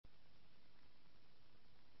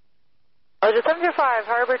Helijet 705,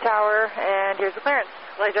 Harbor Tower, and here's the clearance.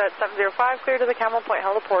 Helijet 705, clear to the Camel Point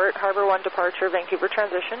Heliport, Harbor 1 departure, Vancouver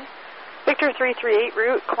transition. Victor 338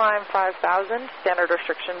 route, climb 5000, standard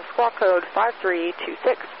restriction, squawk code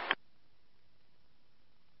 5326.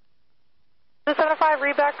 The 705,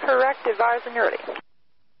 reback correct, advise when you're ready.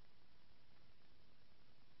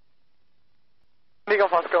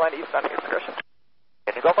 Golf Oscar line eastbound discretion.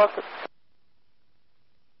 Golf Oscar.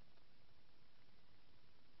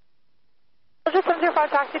 Helijet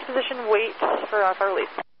 705, taxi to position, wait for release.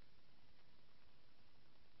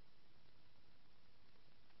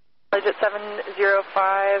 Helijet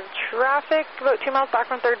 705, traffic about 2 miles back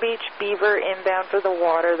from 3rd Beach, Beaver inbound for the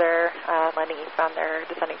water there, landing eastbound there,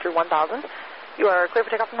 descending through 1000. You are clear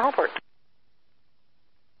for takeoff from the Heliport.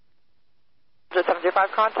 Helijet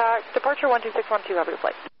 705, contact, departure 12612, have your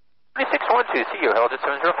flight. 2612, see you, Helijet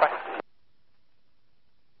 705.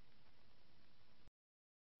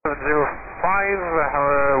 705,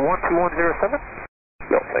 12107?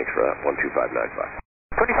 No, thanks for that, 12595.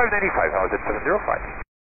 2595, Helijet 705.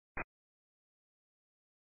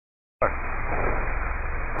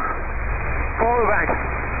 Follow back.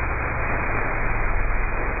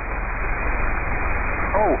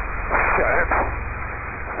 Oh, shit.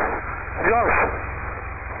 Close.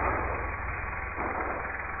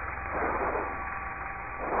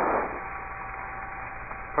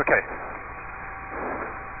 Okay.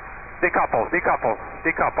 Decouple.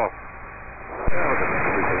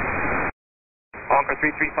 Honker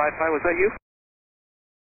 3355, was that you?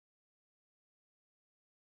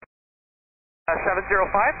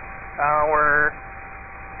 705. We're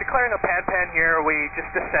declaring a pan here. We just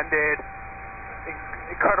descended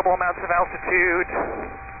incredible amounts of altitude.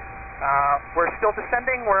 We're still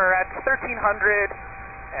descending. We're at 1300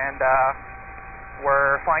 and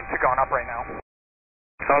we're flying to going up right now.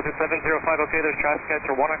 Helijet 705, okay, there's traffic at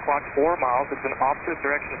your 1 o'clock, 4 miles. It's an opposite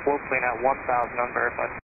direction flow plane at 1000,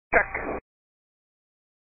 unverified. Check.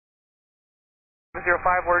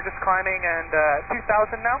 705, we're just climbing and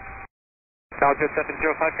 2000 now. Helijet 705,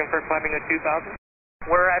 confirm climbing at 2000.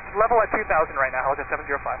 We're at level at 2000 right now, Helijet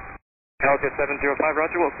 705. Helijet 705,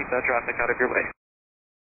 roger, we'll keep that traffic out of your way.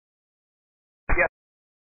 Yes.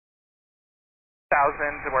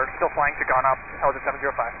 1000, we're still flying to gone up, Helijet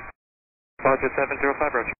 705. Helijet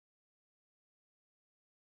 705, roger.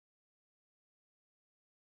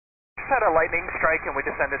 Just had a lightning strike and we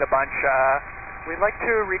descended a bunch. We'd like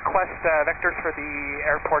to request vectors for the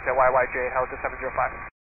airport at CYWH, Helijet 705.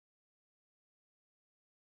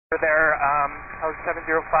 We're there, Helijet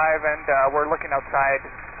 705, and we're looking outside.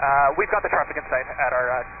 We've got the traffic in sight at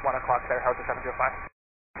our 1 o'clock there, Helijet 705.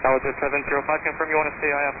 Helijet 705, confirm you want to stay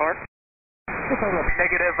IFR?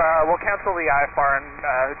 Negative, we'll cancel the IFR and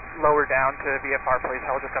lower down to VFR, please,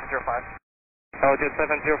 Helijet 705. Helijet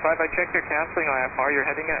 705, I checked you're canceling IFR. You're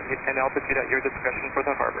heading at mid-10 altitude at your discretion for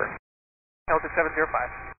the harbor. Helijet 705.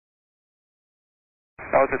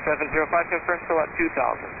 Helijet 705, confirm still at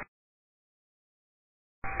 2000.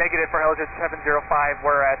 Negative for Helijet 705,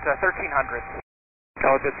 we're at 1300.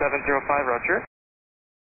 Helijet 705, roger.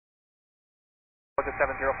 Helijet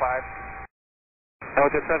 705.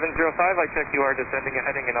 Helijet 705, I check you are descending and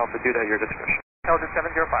heading in altitude at your discretion. Helijet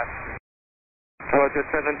 705. Helijet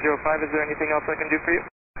 705, is there anything else I can do for you?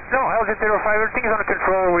 No, Helijet 705, everything is under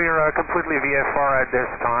control. We're completely VFR at this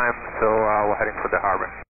time, so we're heading for the harbor.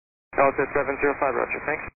 Helijet 705, roger,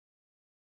 thanks.